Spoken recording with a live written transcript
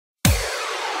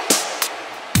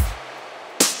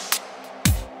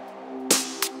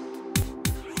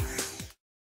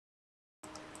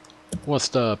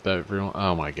What's up, everyone?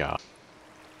 Oh my god.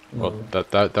 Well, Oh.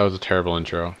 that was a terrible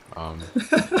intro.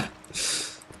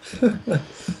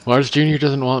 Lars Jr.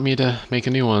 doesn't want me to make a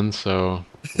new one, so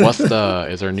Whasta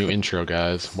is our new intro,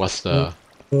 guys. Whasta.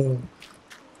 Oh.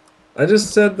 I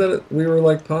just said that we were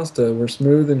like pasta. We're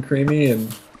smooth and creamy,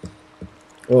 and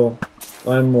well,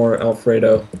 I'm more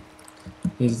Alfredo.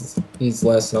 He's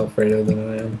less Alfredo than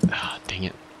I am. Ah, dang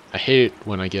it. I hate it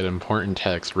when I get important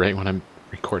text right when I'm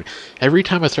recording. Every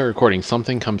time I start recording,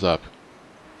 something comes up.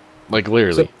 Like, So,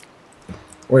 literally.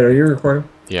 wait, are you recording?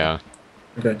 Yeah.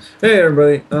 Okay. Hey,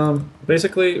 everybody.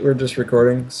 Basically, we're just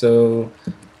recording, so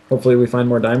hopefully we find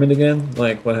more diamond again,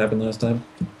 like what happened last time.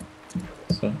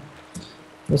 So,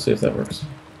 we'll see if that works.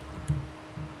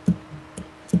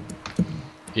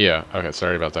 Yeah. Okay,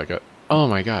 sorry about that, guy. Oh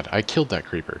my god, I killed that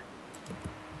creeper.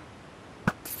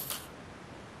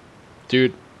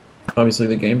 Dude, Obviously,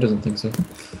 the game doesn't think so.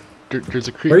 there's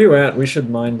a Where creep. are you at? We should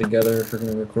mine together if we're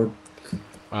gonna record.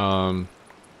 Come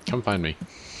find me.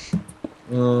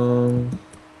 Um.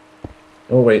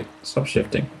 Oh wait, stop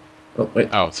shifting. Oh wait,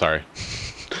 Oh, sorry.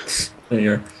 there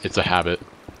you are. It's a habit.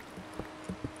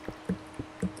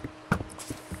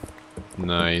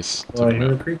 Nice. Oh, Took I him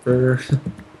hear out. a creeper.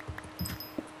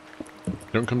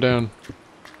 Don't come down.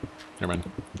 Never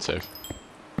mind. It's safe.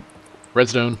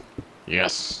 Redstone.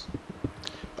 Yes.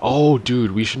 Oh,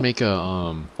 dude, we should make a.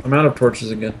 I'm out of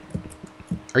torches again.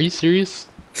 Are you serious?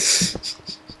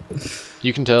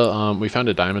 You can tell. We found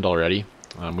a diamond already.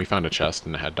 We found a chest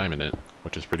and it had diamond in it,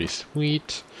 which is pretty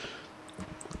sweet.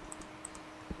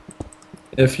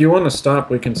 If you want to stop,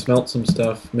 we can smelt some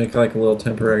stuff, make like a little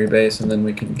temporary base, and then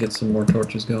we can get some more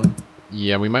torches going.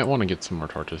 Yeah, we might want to get some more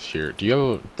torches here. Do you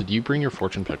have? Did you bring your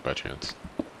fortune pick by chance?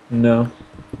 No.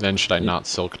 Then should I Yeah. not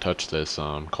silk touch this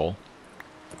coal?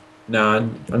 Nah,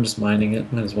 I'm just mining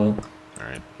it. Might as well. All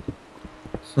right.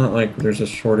 It's not like there's a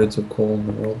shortage of coal in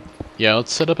the world. Yeah,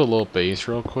 let's set up a little base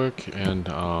real quick and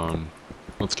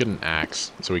let's get an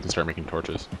axe so we can start making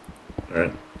torches.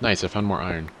 Alright. Nice, I found more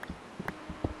iron.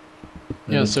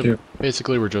 I Yeah, did so too.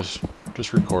 basically we're just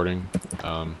recording.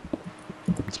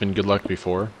 It's been good luck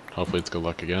before. Hopefully it's good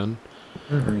luck again.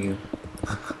 Where are you?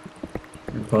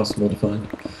 Impossible to find.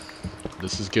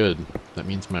 This is good. That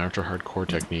means my ultra hardcore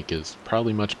technique is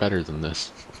probably much better than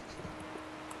this.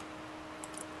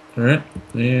 Alright,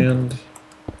 and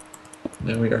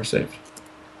now we are saved.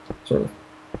 Sort of.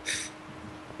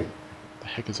 The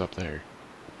heck is up there?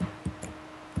 I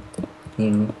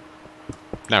don't know.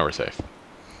 Now we're safe.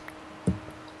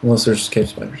 Unless there's cave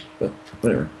spiders, but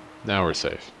whatever. Now we're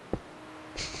safe.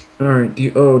 Alright, do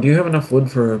you have enough wood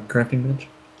for a crafting bench?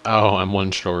 Oh, I'm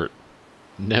one short.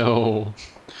 No.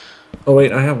 Oh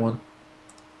wait, I have one.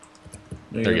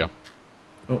 There you go.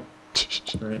 go.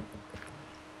 Oh, alright.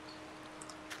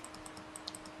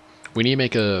 We need to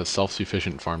make a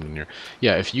self-sufficient farm in here.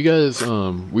 Yeah, if you guys,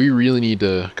 we really need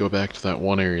to go back to that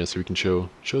one area so we can show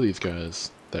these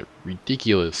guys that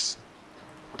ridiculous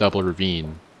double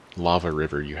ravine lava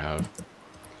river you have.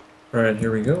 Alright,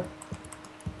 here we go.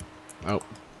 Oh,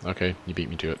 okay, you beat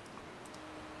me to it.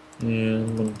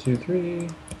 And 1, 2, 3.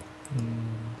 And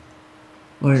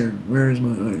iron. Where is my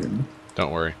iron?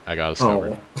 Don't worry, I got us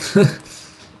covered. Oh.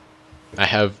 I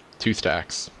have 2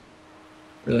 stacks.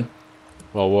 Really?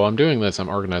 Well, while I'm doing this, I'm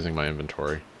organizing my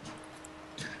inventory.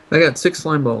 I got 6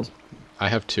 slime balls. I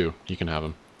have 2. You can have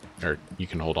them. Or, you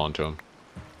can hold on to them.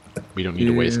 We don't need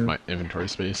to waste my inventory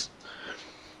space.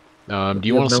 Do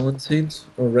you want to... melon seeds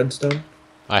or redstone?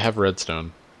 I have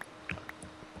redstone.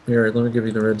 Here, let me give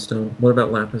you the redstone. What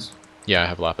about lapis? Yeah, I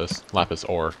have lapis. Lapis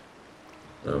ore.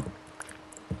 Oh.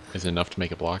 Is it enough to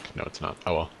make a block? No, it's not.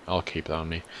 Oh well, I'll keep that on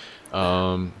me.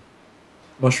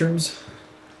 Mushrooms?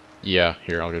 Yeah,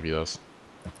 here, I'll give you those.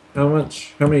 How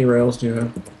much? How many rails do you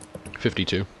have?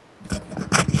 52.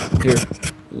 Here.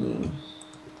 Uh,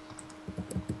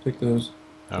 take those.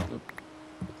 Oh.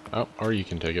 Oh, or you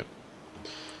can take it.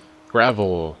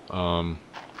 Gravel.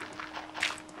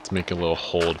 Let's make a little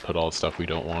hole to put all the stuff we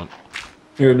don't want.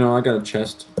 Here, no, I got a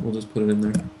chest. We'll just put it in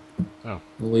there. Oh.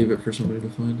 We'll leave it for somebody to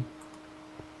find.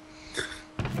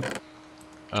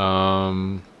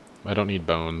 I don't need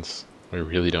bones. We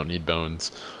really don't need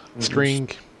bones. String,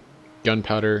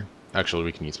 gunpowder. Actually,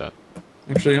 we can use that.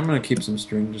 Actually, I'm gonna keep some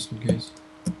string just in case.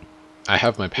 I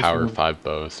have my power 5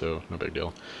 bow, so no big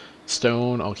deal.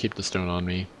 Stone, I'll keep the stone on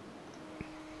me.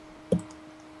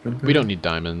 We don't need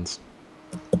diamonds.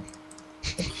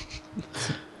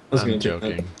 I'm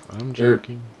joking. I'm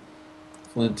joking.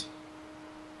 Flint.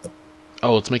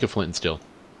 Oh, let's make a flint and steel.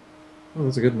 Oh,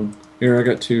 that's a good one. Here, I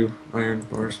got 2 iron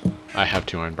bars. I have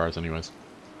 2 iron bars anyways.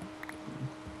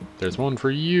 There's one for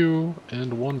you,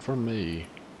 and one for me.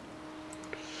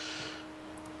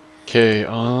 Okay,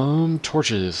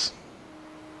 torches.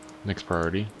 Next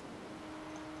priority.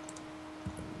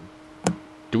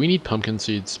 Do we need pumpkin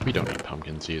seeds? We don't need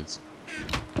pumpkin seeds.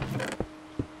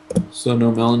 So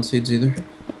no melon seeds either?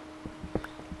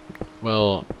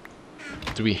 Well,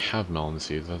 do we have melon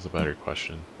seeds? That's a better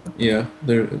question. Yeah,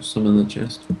 there's some in the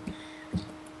chest.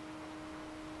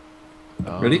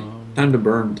 Ready? Time to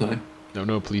burn, Ty.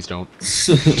 No, please don't.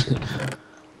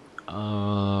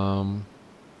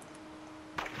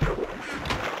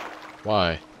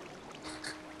 Why?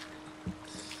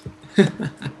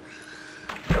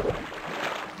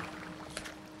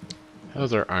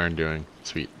 How's our iron doing?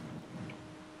 Sweet.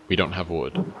 We don't have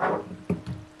wood.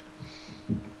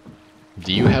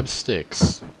 Do you have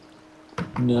sticks?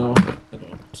 No, I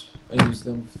don't. I use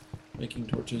them making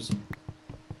torches.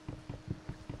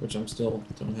 Which I'm still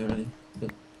don't have any.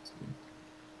 But it's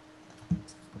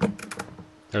good.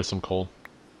 There's some coal.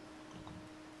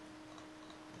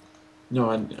 No,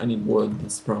 I need wood.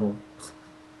 That's the problem.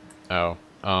 Oh.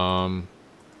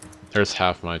 There's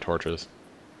half my torches.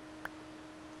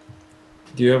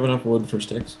 Do you have enough wood for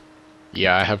sticks?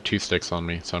 Yeah, I have 2 sticks on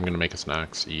me, so I'm gonna make us an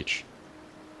axe each.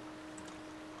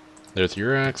 There's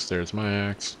your axe, there's my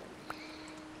axe.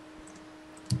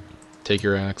 Take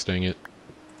your axe, dang it.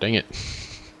 Dang it.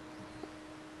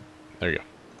 There you go.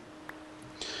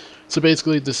 So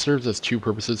basically, this serves as 2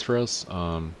 purposes for us.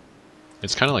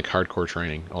 It's kind of like hardcore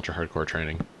training, ultra hardcore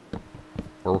training.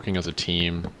 We're working as a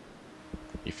team,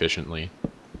 efficiently,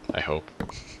 I hope.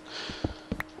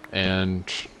 And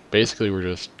basically, we're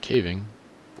just caving,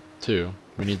 too.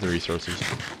 We need the resources.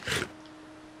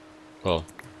 Well,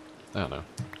 I don't know.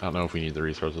 I don't know if we need the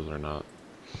resources or not.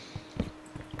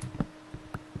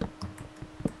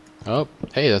 Oh,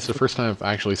 hey, that's the first time I've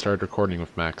actually started recording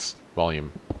with max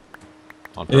volume.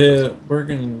 On purpose. Yeah, we're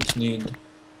going to need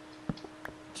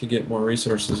to get more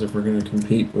resources if we're going to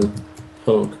compete with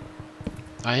Poke.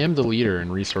 I am the leader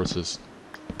in resources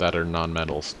that are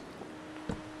non-metals.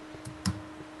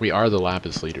 We are the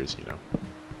lapis leaders, you know.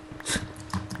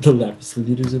 The lapis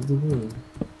leaders of the world.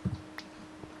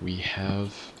 We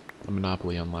have a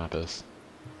monopoly on lapis.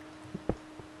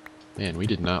 Man, we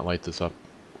did not light this up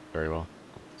very well.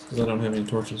 Because I don't have any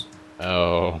torches.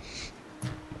 Oh.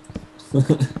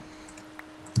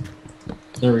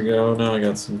 There we go. Now I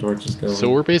got some torches going.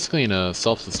 So we're basically in a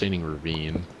self-sustaining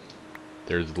ravine.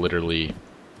 There's literally...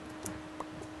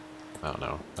 I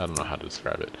don't know how to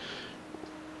describe it.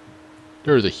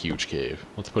 There's a huge cave.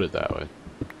 Let's put it that way.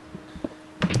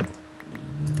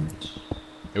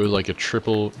 It was like a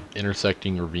triple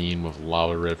intersecting ravine with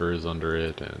lava rivers under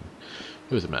it, and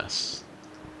it was a mess.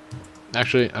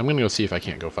 Actually, I'm gonna go see if I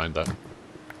can't go find that.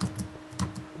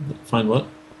 Find what?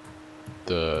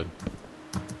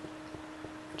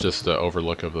 Just the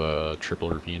overlook of the triple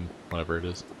ravine, whatever it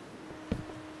is.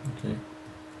 Okay.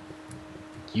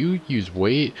 You use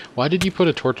weight? Why did you put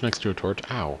a torch next to a torch?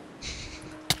 Ow.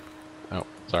 Oh,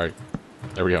 sorry.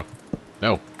 There we go.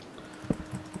 No.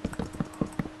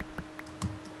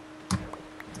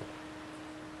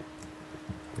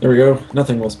 There we go.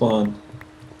 Nothing will spawn.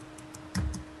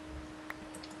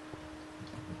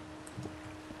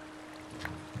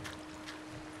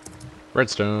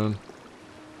 Redstone.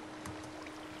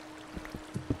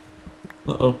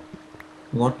 Uh-oh.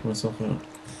 I locked myself out.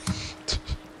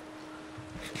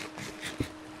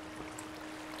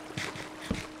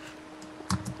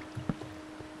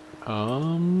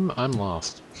 I'm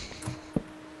lost.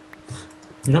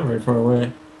 You're not very far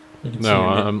away. I can see No,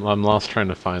 your I'm lost trying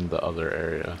to find the other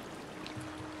area.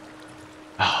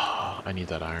 Ah, I need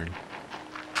that iron.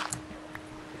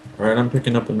 Alright, I'm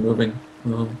picking up and moving.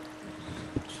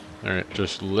 Alright,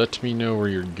 just let me know where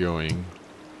you're going.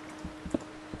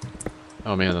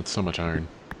 Oh man, that's so much iron.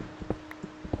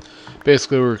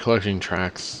 Basically, we're collecting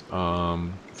tracks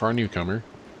for our newcomer.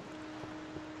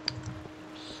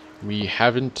 We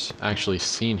haven't actually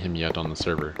seen him yet on the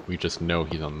server. We just know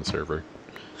he's on the server.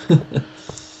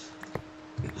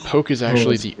 Poke is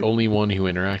actually the only one who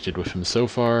interacted with him so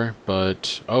far,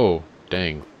 but... Oh,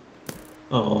 dang.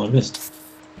 Oh, I missed.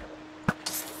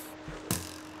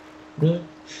 Really?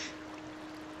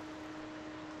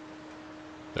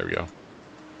 There we go.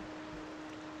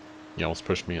 You almost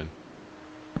pushed me in.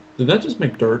 Did that just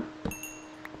make dirt?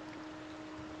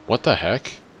 What the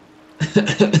heck?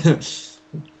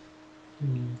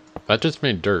 That just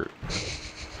made dirt.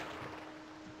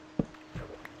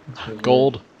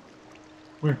 Gold.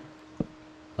 Where?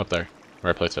 Up there,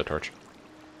 where I placed that torch.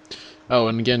 Oh,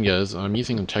 and again, guys, I'm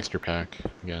using the texture pack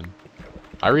again.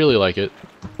 I really like it.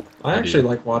 I actually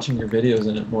like watching your videos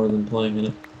in it more than playing in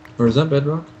it. Or is that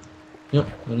bedrock?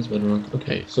 Yep, that is bedrock.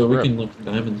 Okay, Hey, so we can look for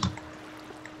diamonds.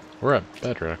 We're at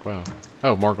bedrock, wow.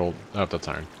 Oh, more gold. Oh, that's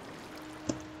iron.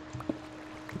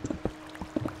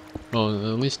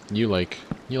 Well, at least you like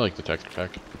the texture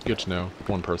pack. Good to know.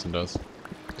 One person does.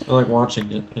 I like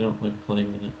watching it. I don't like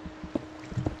playing in it.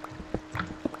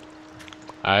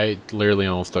 I literally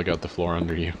almost dug out the floor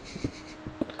under you.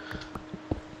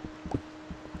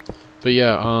 But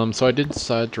yeah, so I did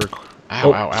decide to Ow,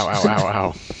 Oh. ow, ow, ow, ow,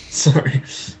 ow. Sorry.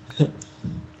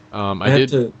 I have did...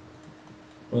 to...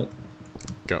 What?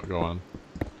 Go on.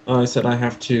 Oh, I said I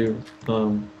have to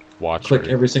Watch click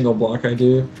her. every single block I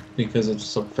do because it's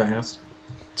so fast.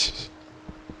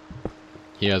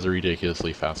 He has a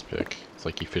ridiculously fast pick. It's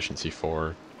like efficiency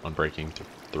 4 on breaking to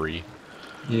 3.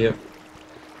 Yep.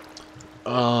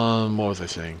 What was I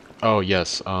saying? Oh,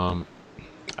 yes,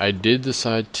 I did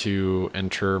decide to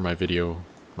enter my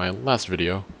last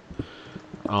video,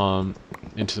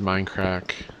 into the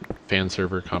Minecraft fan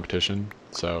server competition,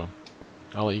 so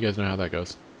I'll let you guys know how that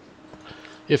goes.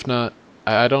 If not,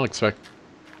 I don't expect...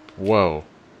 Whoa.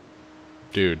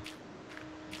 Dude.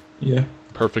 Yeah.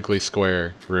 Perfectly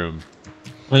square room.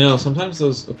 I know, sometimes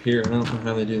those appear. I don't know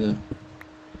how they do that.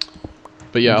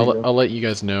 But yeah, I'll let you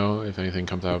guys know if anything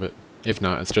comes out of it. If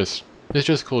not, it's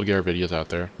just cool to get our videos out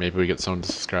there. Maybe we get someone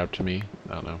to subscribe to me.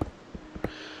 I don't know.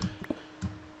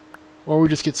 Or we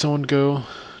just get someone to go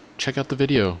check out the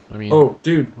video. I mean... Oh,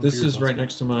 dude, this is right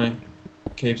next to my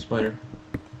cave spider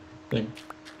thing.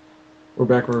 We're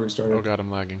back where we started. Oh god,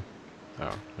 I'm lagging.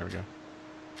 Oh, there we go.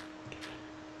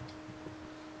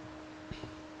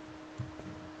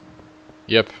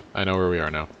 Yep, I know where we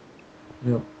are now.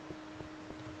 Yep.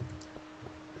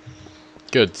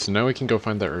 Good, so now we can go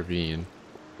find that ravine.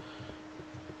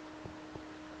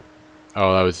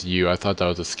 Oh, that was you. I thought that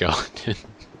was a skeleton.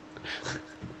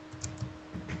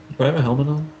 Do I have a helmet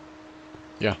on?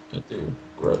 Yeah. I do.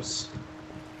 Gross.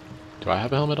 Do I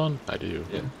have a helmet on? I do.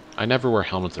 Yeah. I never wear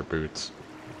helmets or boots.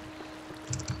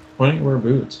 Why don't you wear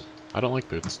boots? I don't like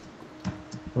boots. I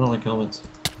don't like helmets.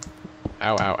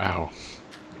 Ow, ow, ow.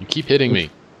 You keep hitting me.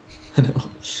 I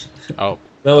know. Oh.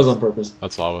 That was on purpose.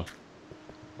 That's lava.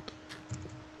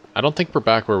 I don't think we're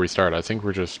back where we started. I think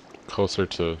we're just closer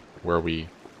to where we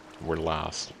were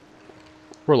last.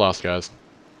 We're lost, guys.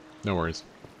 No worries.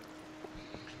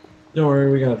 Don't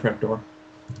worry, we got a trapdoor.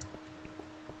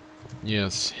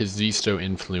 Yes, his Zisto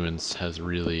influence has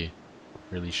really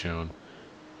shown.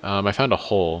 I found a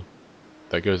hole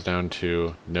that goes down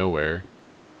to nowhere.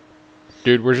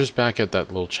 Dude, we're just back at that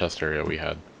little chest area we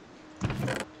had.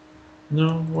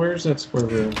 No, where's that square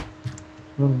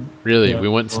room? Really, yeah, we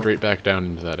went straight back down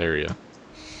into that area.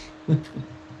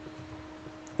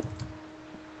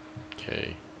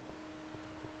 Okay.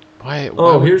 Why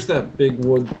here's that big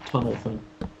wood tunnel thing.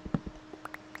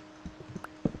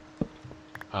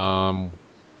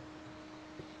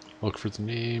 Look for the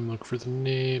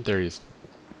name, there he is.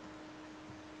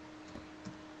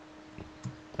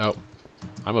 Oh,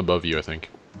 I'm above you, I think.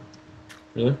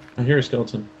 Really? I hear a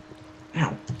skeleton.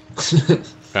 Ow.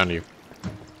 Found you.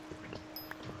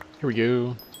 Here we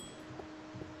go.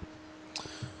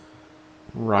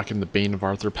 Rocking the Bane of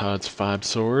Arthropods 5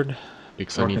 sword.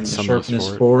 Because I need some of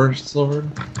this for it. Sword.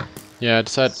 Yeah, I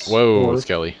decided... Whoa,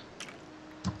 Skelly.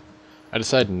 I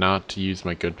decided not to use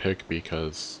my good pick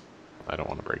because I don't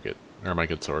want to break it. Or my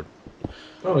good sword.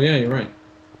 Oh, yeah, you're right.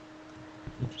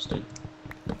 Interesting.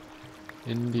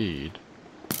 Indeed.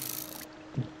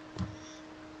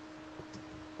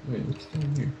 Wait, what's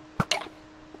down here?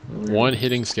 One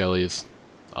hitting Skellies.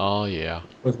 Oh, yeah.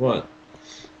 With what?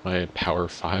 My power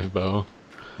 5 bow.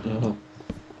 Uh-huh.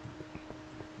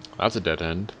 That's a dead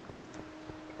end.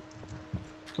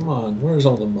 Come on, where's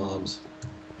all the mobs?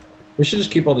 We should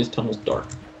just keep all these tunnels dark.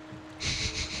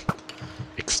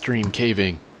 Extreme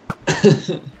caving.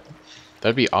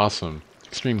 That'd be awesome.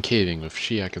 Extreme caving with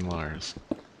Shiak and Lars.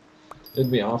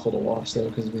 It'd be awful to watch, though,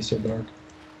 because it'd be so dark.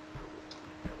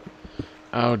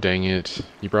 Oh, dang it.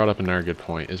 You brought up another good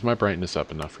point. Is my brightness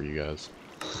up enough for you guys?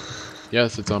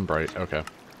 Yes, it's on bright. Okay.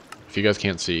 If you guys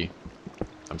can't see,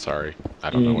 I'm sorry. I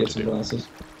don't know what to do. Glasses.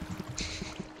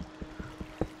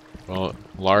 Well,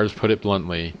 Lars put it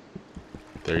bluntly.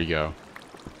 There you go.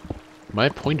 My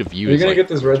point of view Are you is gonna like... get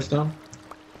this redstone?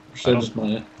 Or should I just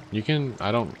mine it? You can...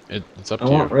 I don't... It's up to I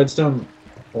you. want redstone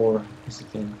ore. That's the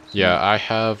thing. So Yeah, I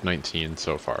have 19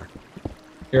 so far.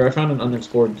 here, I found an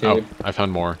unexplored cave. Oh, I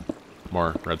found more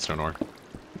redstone ore.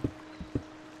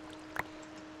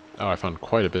 Oh, I found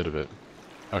quite a bit of it.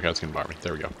 Okay, that's gonna bother me.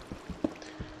 There we go.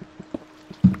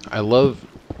 I love...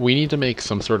 We need to make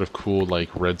some sort of cool, like,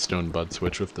 redstone bud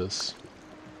switch with this.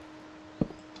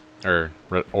 Or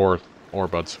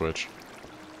bud switch.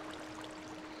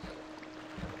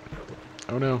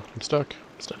 Oh no, I'm stuck.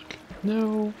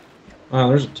 No. Wow,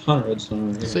 there's a ton of redstone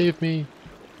over here. Save me.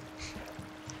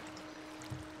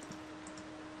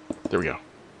 There we go.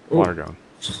 Ooh. Water gone.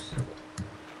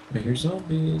 I hear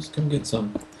zombies. Come get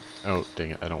some. Oh,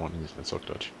 dang it. I don't want to use my silk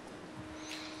touch.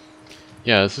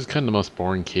 Yeah, this is kind of the most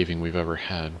boring caving we've ever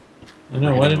had. I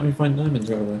know. Why didn't we find diamonds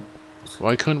right away?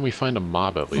 Why couldn't we find a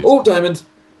mob at least? Oh, diamonds!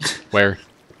 Where?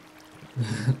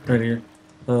 Right here.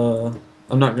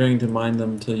 I'm not going to mine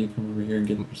them until you come over here and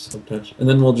get your silk touch. And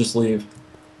then we'll just leave.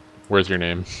 Where's your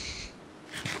name?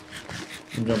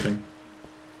 I'm jumping.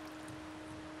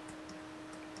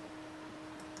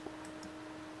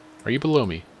 Are you below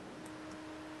me?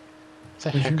 What the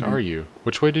Where's heck your are name? you?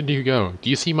 Which way did you go? Do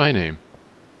you see my name?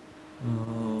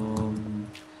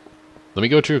 Let me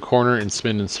go to a corner and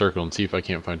spin in a circle and see if I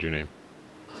can't find your name.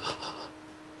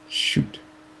 Shoot.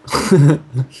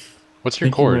 What's your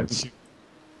chords?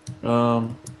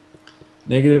 Negative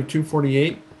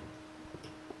 248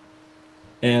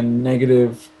 and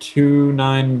negative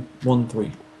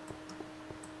 2913.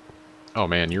 Oh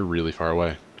man, you're really far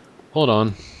away. Hold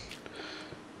on.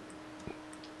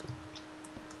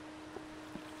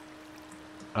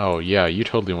 Oh yeah, you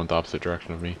totally went the opposite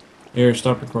direction of me. Here,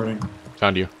 stop recording.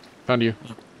 Found you. Found you.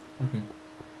 Okay.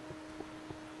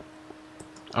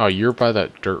 Oh, you're by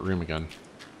that dirt room again.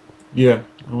 Yeah,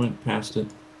 I went past it.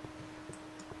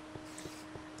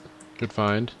 Good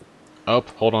find. Oh,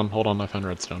 hold on, I found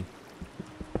redstone.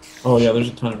 Oh yeah, there's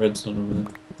a ton of redstone over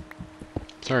there.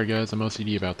 Sorry guys, I'm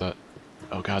OCD about that.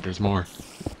 Oh god, there's more.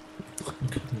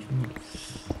 Okay, there's more.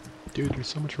 Dude, there's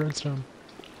so much redstone.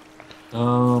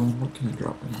 What can I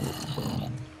drop in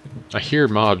here? I hear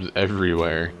mobs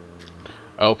everywhere.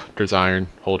 Oh, there's iron.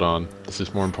 Hold on. This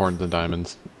is more important than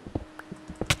diamonds.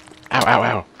 Ow, ow,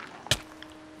 ow.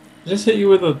 I just hit you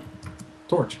with a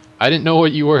torch. I didn't know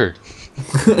what you were.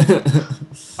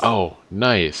 Oh,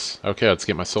 nice. Okay, let's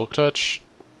get my silk touch.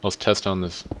 Let's test on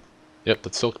this. Yep,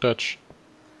 that's silk touch.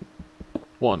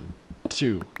 1,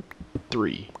 2,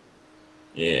 3.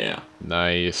 Yeah.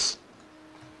 Nice.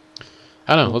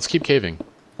 I don't know, let's keep caving.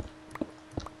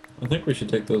 I think we should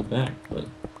take those back, but...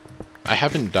 I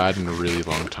haven't died in a really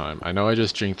long time. I know I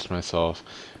just jinxed myself,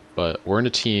 but we're in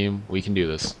a team. We can do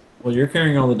this. Well, you're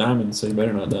carrying all the diamonds, so you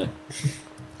better not die.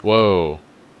 Whoa.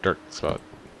 Dark spot.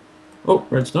 Oh,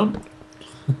 redstone.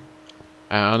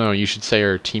 I don't know, you should say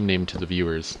our team name to the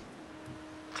viewers.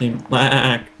 Team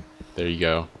Black. There you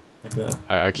go. Like that.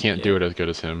 I can't do it as good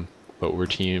as him, but we're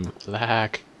team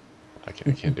Black. I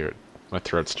can't do it. My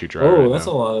throat's too dry. Oh, right that's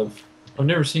now. a lot of... I've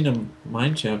never seen a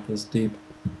mine shaft this deep.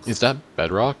 Is that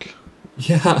bedrock?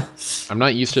 Yeah. I'm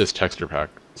not used to this texture pack,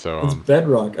 so It's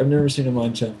bedrock. I've never seen a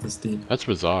mine shaft this deep. that's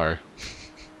bizarre.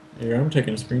 Here, I'm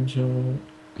taking a screenshot.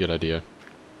 Good idea.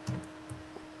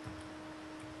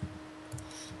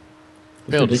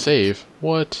 It's Failed to ridiculous. save.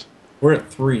 What? We're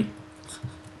at 3.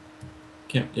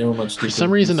 Can't go much deeper. For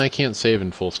some reason I can't save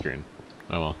in full screen.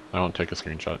 Oh well, I won't take a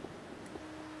screenshot.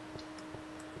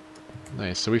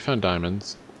 Nice, so we found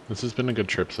diamonds. This has been a good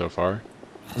trip so far.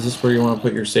 Is this where you want to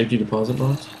put your safety deposit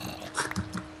box?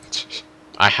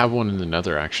 I have one in the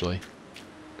nether, actually.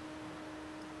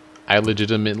 I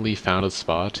legitimately found a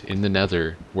spot in the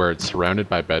nether where it's surrounded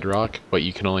by bedrock, but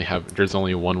you can only have, there's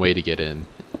only one way to get in.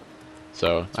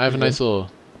 So, I have a nice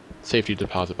little safety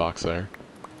deposit box there.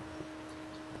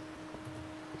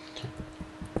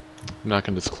 I'm not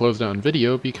going to disclose that on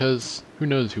video because who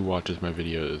knows who watches my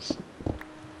videos.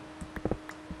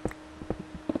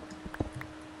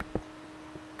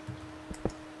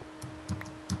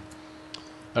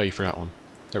 Oh, you forgot one.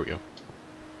 There we go.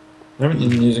 I haven't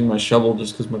been using my shovel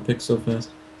just because my pick's so fast.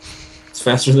 It's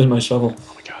faster than my shovel.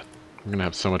 Oh my god. I'm gonna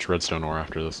have so much redstone ore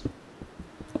after this.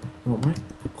 Oh, my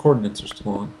coordinates are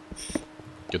still on.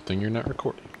 Good thing you're not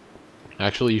recording.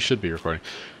 Actually, you should be recording.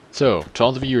 So, to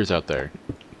all the viewers out there,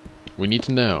 we need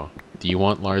to know, do you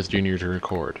want Lars Jr. to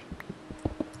record?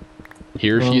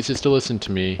 He refuses to listen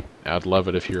to me. I'd love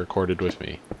it if he recorded with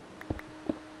me.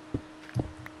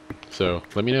 So,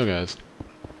 let me know, guys.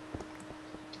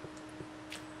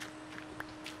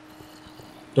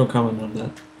 Don't comment on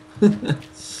that.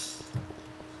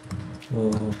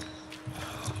 Oh.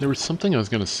 There was something I was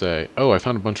gonna say. Oh, I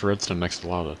found a bunch of redstone next to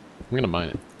lava. I'm gonna mine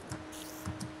it.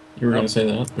 You were going to say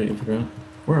that, but you forgot.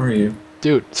 Where are you?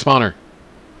 Dude, spawner.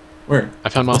 Where? I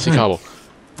found mossy Okay. cobble.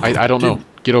 I don't know.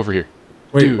 Get over here.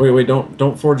 Wait, Dude. wait,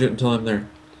 don't forge it until I'm there.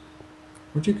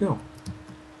 Where'd you go?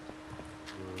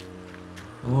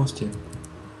 I lost you.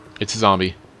 It's a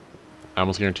zombie. I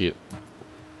almost guarantee it.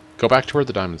 Go back to where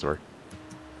the diamonds were.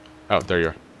 Oh, there you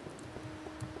are.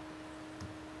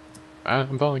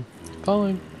 I'm falling.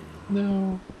 Falling.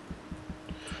 No.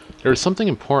 There was something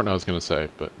important I was going to say,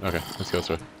 but okay, let's go this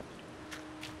way.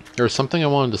 There was something I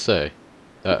wanted to say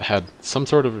that had some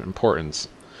sort of importance,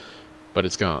 but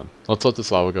it's gone. Let's let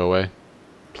this lava go away.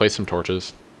 Place some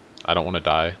torches. I don't want to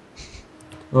die.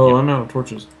 Oh, Yep. I'm out of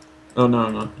torches. Oh, no,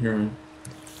 I'm not. Here I am.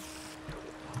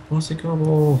 Mossy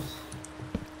cobble.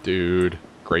 Dude,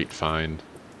 great find.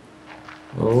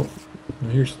 Oh,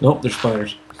 here's... Nope, there's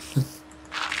spiders.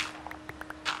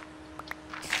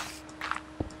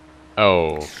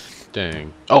 Oh,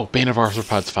 dang. Oh, Bane of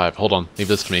Arthropods 5. Hold on, leave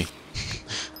this to me.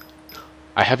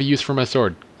 I have a use for my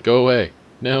sword. Go away.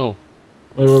 No.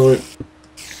 Wait.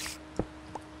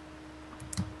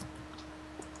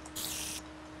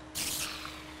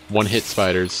 One hit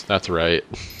spiders. That's right.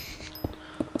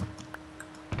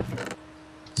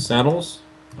 Saddles?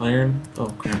 Iron? Oh,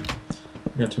 crap.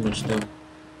 I got too much stuff.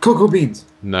 Cocoa beans!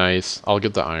 Nice. I'll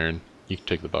get the iron. You can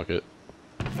take the bucket.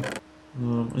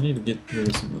 I need to get rid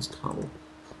of some of this cobble.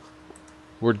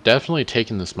 We're definitely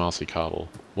taking this mossy cobble.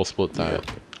 We'll split that.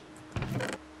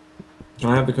 Can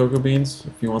I have the cocoa beans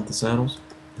if you want the saddles?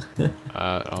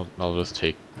 I'll just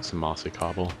take some mossy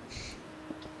cobble.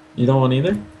 You don't want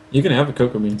either? You can have the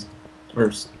cocoa beans.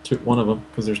 Or one of them,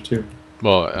 because there's two.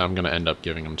 Well, I'm gonna end up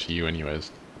giving them to you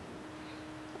anyways.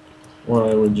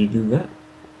 Why would you do that?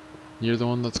 You're the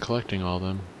one that's collecting all of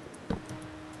them.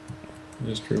 It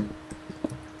is true.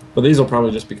 But these will probably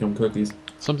just become cookies.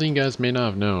 Something you guys may not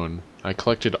have known. I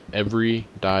collected every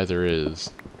dye there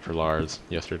is for Lars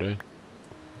yesterday.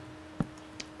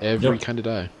 Every kind of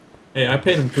dye. Hey, I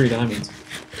paid him 3 diamonds.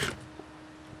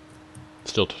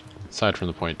 Still, aside from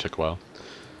the point, it took a while.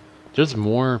 There's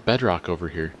more bedrock over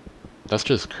here. That's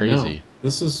just crazy. No,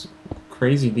 this is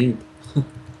crazy deep.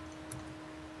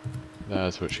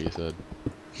 That's what she said.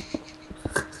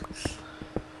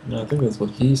 No, I think that's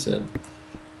what he said.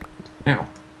 Ow.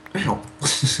 Ow. I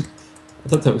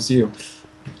thought that was you.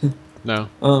 No.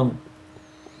 Do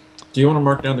you want to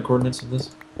mark down the coordinates of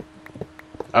this?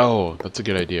 Oh, that's a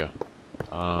good idea.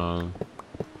 Hold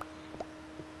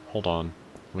on.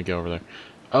 Let me go over there.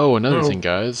 Oh, another thing,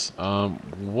 guys.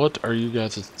 What are you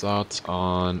guys' thoughts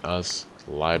on us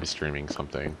live streaming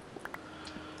something?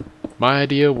 My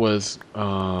idea was,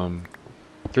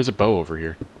 there's a bow over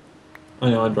here. I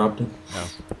know, I dropped it.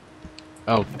 Oh.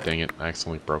 Oh, dang it. I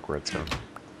accidentally broke redstone.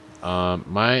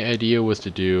 My idea was to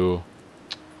do,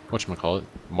 whatchamacallit,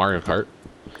 Mario Kart.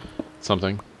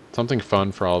 Something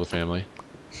fun for all the family.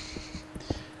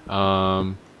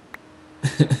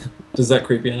 Does that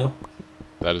creep you out?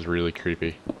 That is really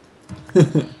creepy.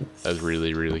 That's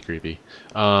really, really creepy.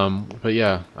 But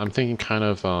yeah, I'm thinking kind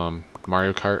of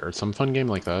Mario Kart or some fun game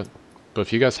like that. But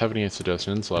if you guys have any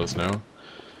suggestions, let us know.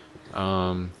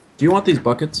 Do you want these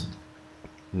buckets?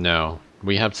 No,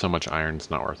 we have so much iron,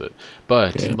 it's not worth it.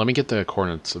 But Okay. let me get the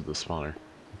coordinates of the spawner.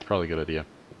 It's probably a good idea.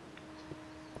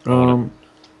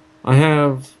 I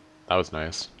have That was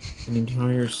nice. an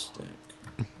entire stack.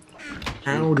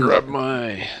 Howdy. Grab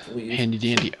my Please. handy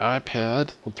dandy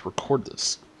iPad. Let's record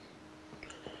this.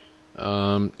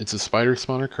 It's a spider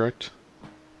spawner, correct?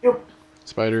 Yep.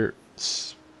 Spider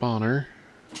spawner.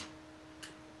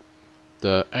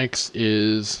 The X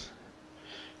is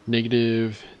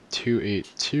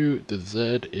 -282. The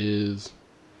Z is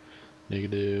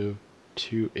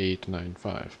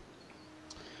 -2895.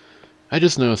 I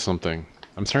just noticed something.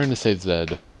 I'm starting to say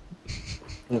Z.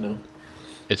 I know.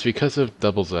 It's because of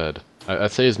double Z. I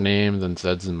say his name, then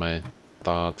Z's in my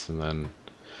thoughts, and then...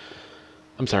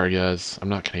 I'm sorry, guys. I'm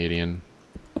not Canadian.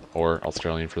 Or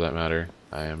Australian, for that matter.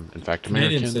 I am, in fact,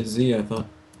 American. Canadians say Z, I thought.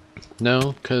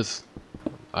 No, because...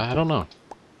 I don't know.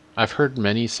 I've heard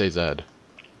many say Z.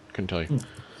 Couldn't tell you.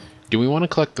 Do we want to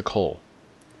collect the coal?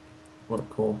 What a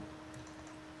coal.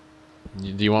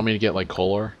 Do you want me to get, like,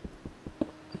 coal ore?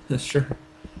 Sure.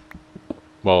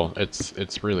 Well,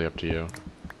 it's really up to you.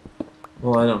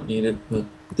 Well, I don't need it, but...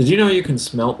 Did you know you can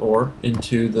smelt ore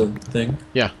into the thing?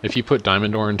 Yeah, if you put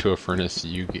diamond ore into a furnace,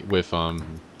 you get, with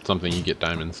something, you get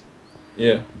diamonds.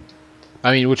 Yeah.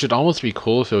 I mean, which would almost be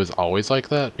cool if it was always like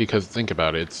that, because think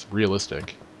about it, it's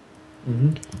realistic.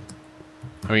 Mm-hmm.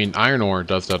 I mean, iron ore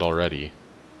does that already.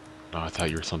 Oh, I thought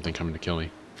you were something coming to kill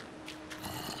me.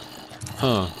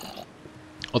 Huh.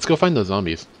 Let's go find those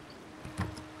zombies.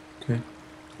 Okay.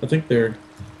 I think they're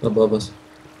above us.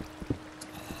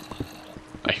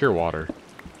 I hear water.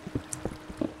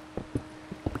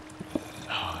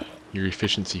 Your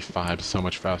efficiency 5 is so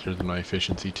much faster than my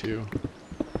efficiency 2.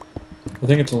 I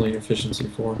think it's only efficiency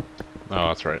 4. Oh,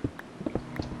 that's right.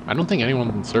 I don't think anyone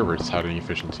on the servers had any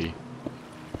efficiency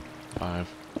 5.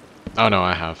 Oh no,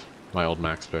 I have. My old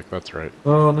max pick, that's right.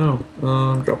 Oh no.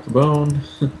 Drop the bone.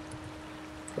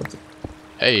 That's it.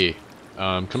 Hey,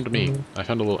 come to me. I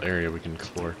found a little area we can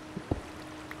explore.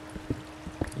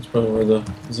 It's probably where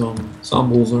the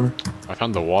zombies are. I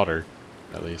found the water,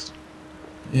 at least.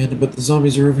 And but the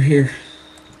zombies are over here.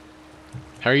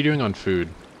 How are you doing on food?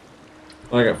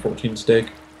 I got 14 steak.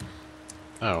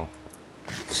 Oh,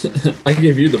 I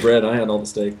gave you the bread. I had all the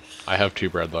steak. I have 2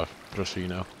 bread left, just so you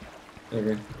know.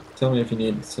 Okay. Tell me if you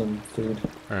need some food.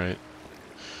 Alright.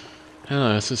 I don't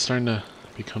know, this is starting to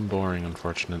become boring,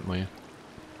 unfortunately.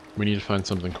 We need to find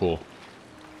something cool.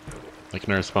 Like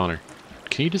another spawner.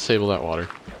 Can you disable that water?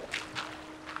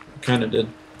 Kinda did.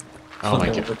 Oh my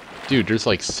god. Dude, there's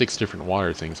like 6 different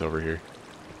water things over here.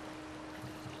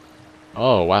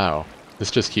 Oh, wow.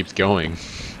 This just keeps going.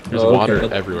 There's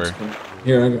water everywhere.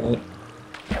 Here, I got it.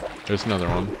 There's another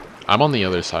one. I'm on the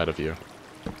other side of you.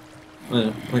 I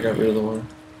know. I got rid of the water.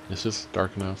 Is this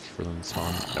dark enough for them to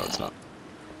spawn? No, it's not.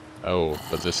 Oh,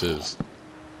 but this is.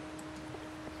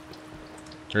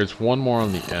 There's one more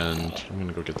on the end. I'm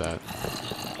gonna go get that.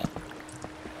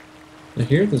 I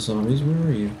hear the zombies. Where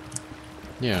are you?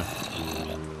 Yeah.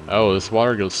 Oh, this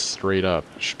water goes straight up.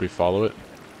 Should we follow it?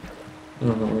 I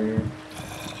don't know where you are.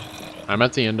 I'm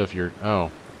at the end of your...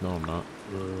 Oh, no I'm not.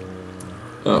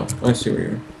 Oh, I see where you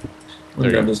are. I'm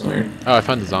gonna grab this iron. Oh, I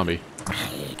found the zombie.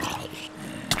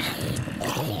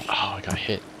 Oh, I got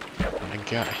hit. I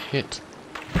got hit.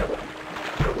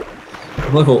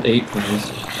 I'm level 8 for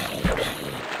this.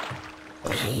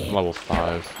 I'm level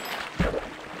 5.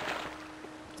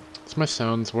 What's my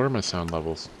sounds? What are my sound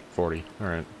levels? 40.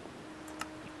 Alright.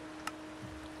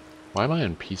 Why am I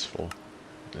in peaceful?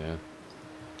 Yeah.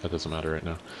 That doesn't matter right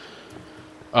now.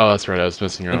 Oh, that's right. I was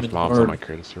messing around with mobs on my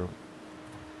creative throat.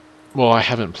 Well, I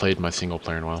haven't played my single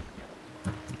player in a while.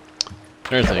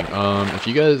 Another thing, if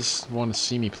you guys want to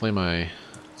see me play my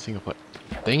single player...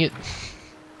 Dang it!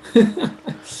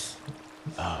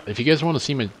 If you guys want to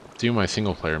see me do my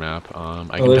single player map,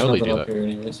 I can totally do that. Here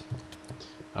anyways.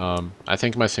 I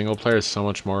think my single player is so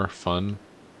much more fun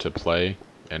to play,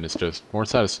 and it's just more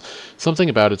something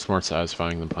about it's more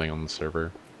satisfying than playing on the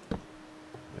server.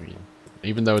 I mean,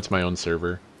 even though it's my own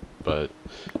server, but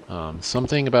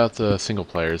something about the single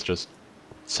player is just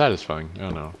satisfying. I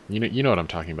don't know. You know what I'm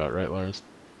talking about, right, Lars?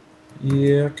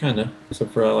 Yeah, kinda.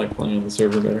 Except for I like playing on the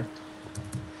server better.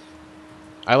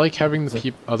 I like having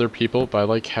the other people, but I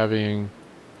like having...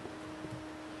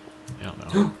 I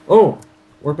don't know. Oh!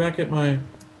 We're back at my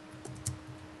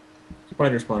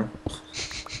spider spawner.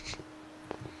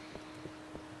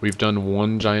 We've done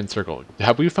one giant circle.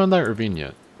 Have we found that ravine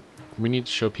yet? We need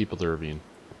to show people the ravine.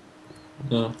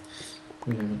 No,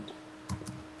 we haven't.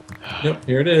 Yep,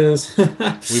 here it is.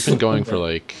 We've been going for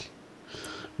like...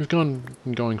 been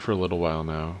going for a little while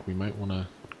now. We might want to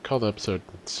call the episode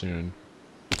soon.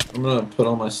 I'm gonna put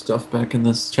all my stuff back in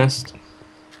this chest.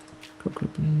 Cocoa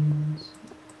beans.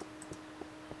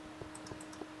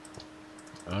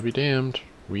 I'll be damned.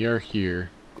 We are here.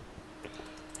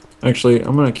 Actually,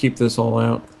 I'm gonna keep this all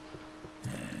out.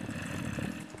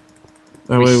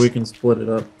 That way we can split it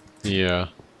up. Yeah.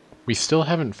 We still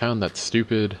haven't found that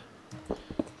stupid...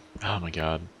 Oh my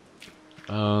god.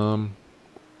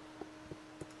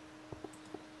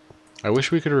 I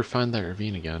wish we could refine that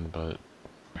ravine again, but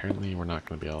apparently we're not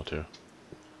going to be able to.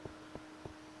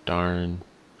 Darn.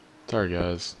 Sorry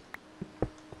guys.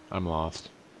 I'm lost.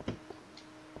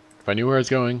 If I knew where I was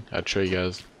going, I'd show you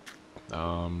guys.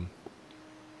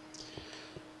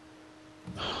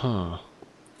 Huh.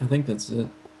 I think that's it.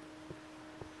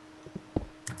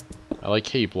 I like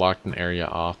how you blocked an area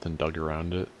off and dug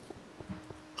around it.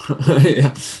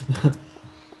 Yeah.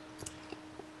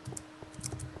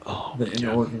 Oh, the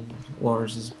inner organ of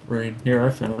Lars's brain. Here,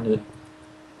 I found it.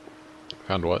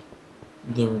 Found what?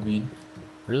 The ravine.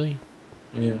 Really?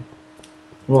 Yeah.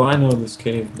 Well, I know this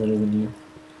cave better than you.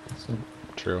 So.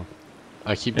 True.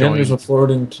 I keep and going. There's a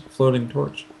floating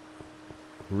torch.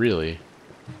 Really?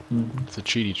 Mm-hmm. It's a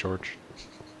cheaty torch.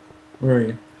 Where are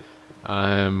you?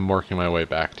 I'm working my way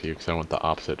back to you because I went the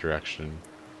opposite direction.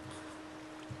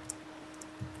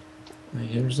 I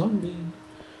hear a zombie.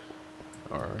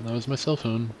 Or that was my cell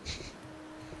phone.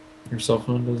 Your cell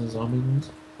phone does a zombie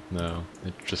noise? No,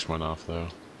 it just went off though.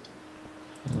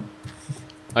 Oh.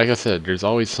 Like I said, there's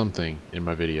always something in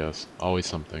my videos. Always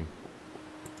something.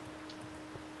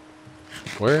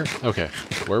 Where? Okay.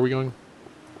 Where are we going?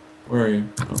 Where are you?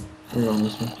 Oh, we're going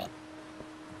this way.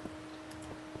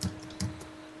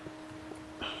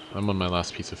 I'm on my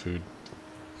last piece of food.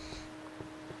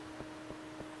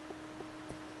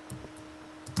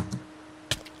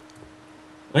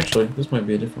 Actually, this might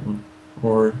be a different one.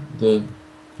 Or the...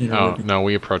 Oh, no,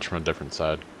 we approach from a different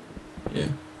side. Yeah.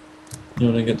 You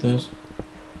want to get those?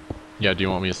 Yeah, do you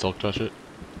want me to silk touch it?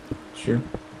 Sure.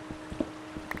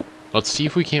 Let's see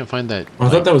if we can't find that... Oh, I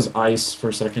thought that was ice for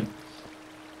a second.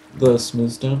 The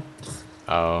smooth stone.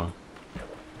 Oh.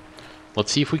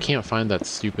 Let's see if we can't find that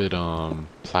stupid,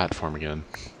 platform again.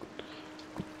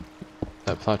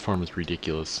 That platform is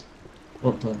ridiculous.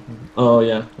 What platform? Oh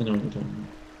yeah, I know what you're talking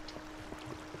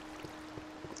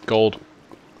Gold.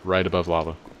 Right above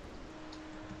lava.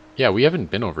 Yeah, we haven't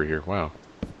been over here. Wow.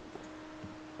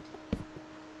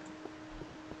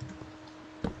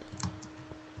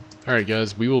 Alright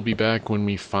guys, we will be back when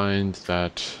we find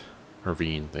that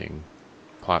ravine thing.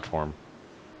 Platform.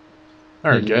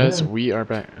 about. Alright guys, Yeah. we are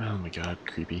back. Oh my god,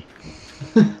 creepy.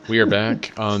 We are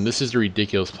back. This is the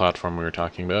ridiculous platform we were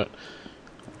talking about.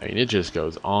 I mean, it just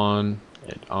goes on,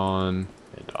 and on,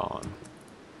 and on.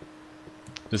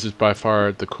 This is by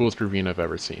far the coolest ravine I've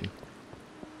ever seen.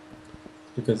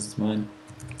 Because it's mine.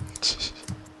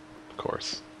 Of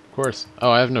course. Of course.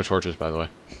 Oh, I have no torches, by the way.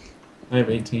 I have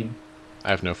 18. I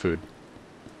have no food.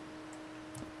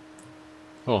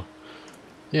 Oh.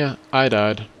 Yeah, I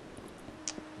died.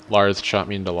 Lars shot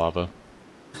me into lava.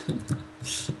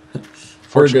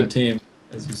 We're a good team,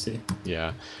 as you see.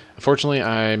 Yeah. Fortunately,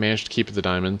 I managed to keep the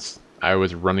diamonds. I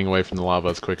was running away from the lava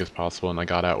as quick as possible, and I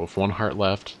got out with 1 heart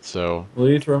left, so... Will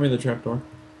you throw me the trapdoor?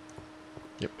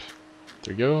 Yep.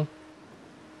 There you go.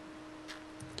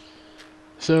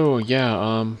 So,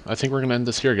 yeah, I think we're gonna end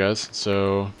this here, guys.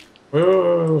 So...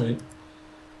 Wait.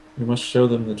 We must show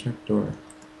them the trapdoor.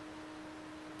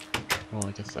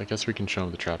 Well, I guess we can show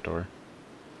him the trapdoor.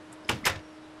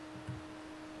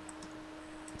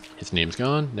 His name's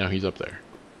gone, now he's up there.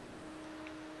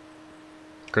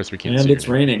 Of course we can't see And it's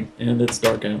your name. raining, and it's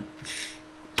dark out.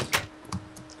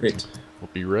 Great. We'll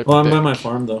be right Well, I'm back. by my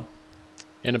farm, though.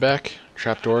 In the back,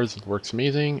 trapdoors works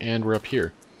amazing, and we're up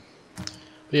here. But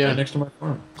yeah, Right next to my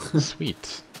farm.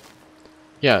 sweet.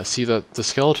 Yeah, see the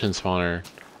skeleton spawner.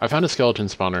 I found a skeleton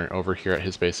spawner over here at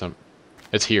his base.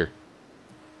 It's here.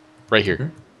 Right here. Okay.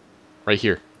 Right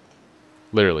here.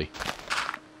 Literally.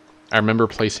 I remember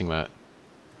placing that.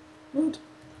 What?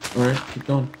 Alright, keep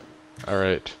going.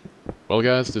 Alright. Well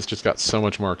guys, this just got so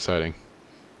much more exciting.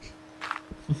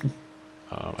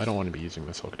 I don't want to be using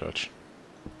this hook touch.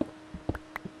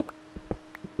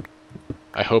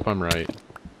 I hope I'm right.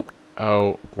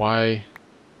 Oh, why?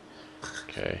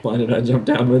 Okay. Why did I jump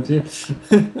down with you?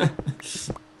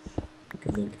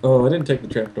 Oh, I didn't take the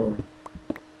trapdoor.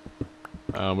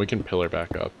 We can pillar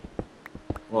back up.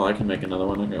 Well, I can make another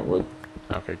one. I got wood.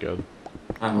 Okay, good.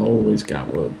 I always got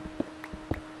wood.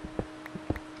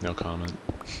 No comment.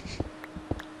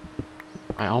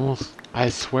 I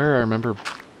swear I remember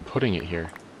putting it here.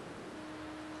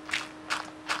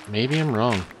 Maybe I'm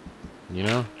wrong. You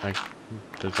know,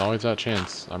 there's always that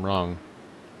chance I'm wrong.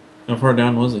 How far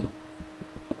down was it?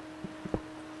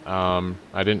 I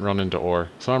didn't run into ore,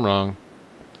 so I'm wrong.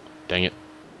 Dang it.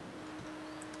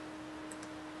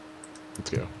 Let's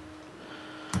go.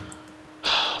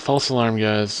 False alarm,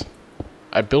 guys.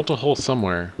 I built a hole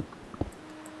somewhere,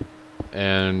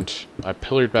 and I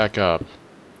pillared back up,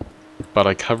 but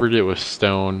I covered it with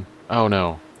stone. Oh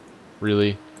no.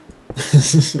 Really?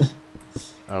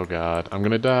 Oh god. I'm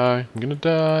gonna die. I'm gonna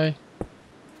die.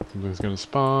 Something's gonna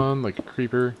spawn like a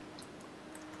creeper.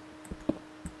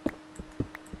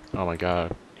 Oh my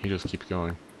god. He just keeps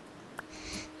going.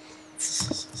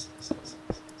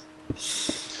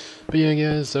 But yeah,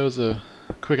 guys, that was a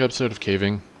quick episode of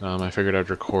caving. I figured I'd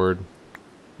record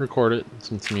it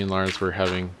since me and Lars were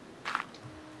having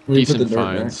decent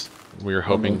finds. We were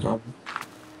hoping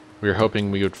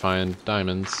we would find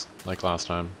diamonds like last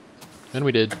time, and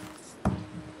we did.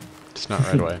 Just not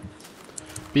right away.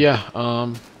 But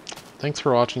yeah, thanks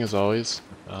for watching as always.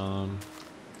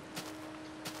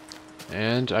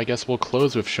 And I guess we'll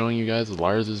close with showing you guys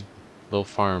Lars's little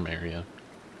farm area.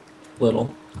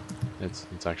 Little.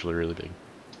 It's actually really big.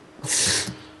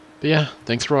 But yeah,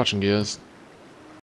 thanks for watching, guys.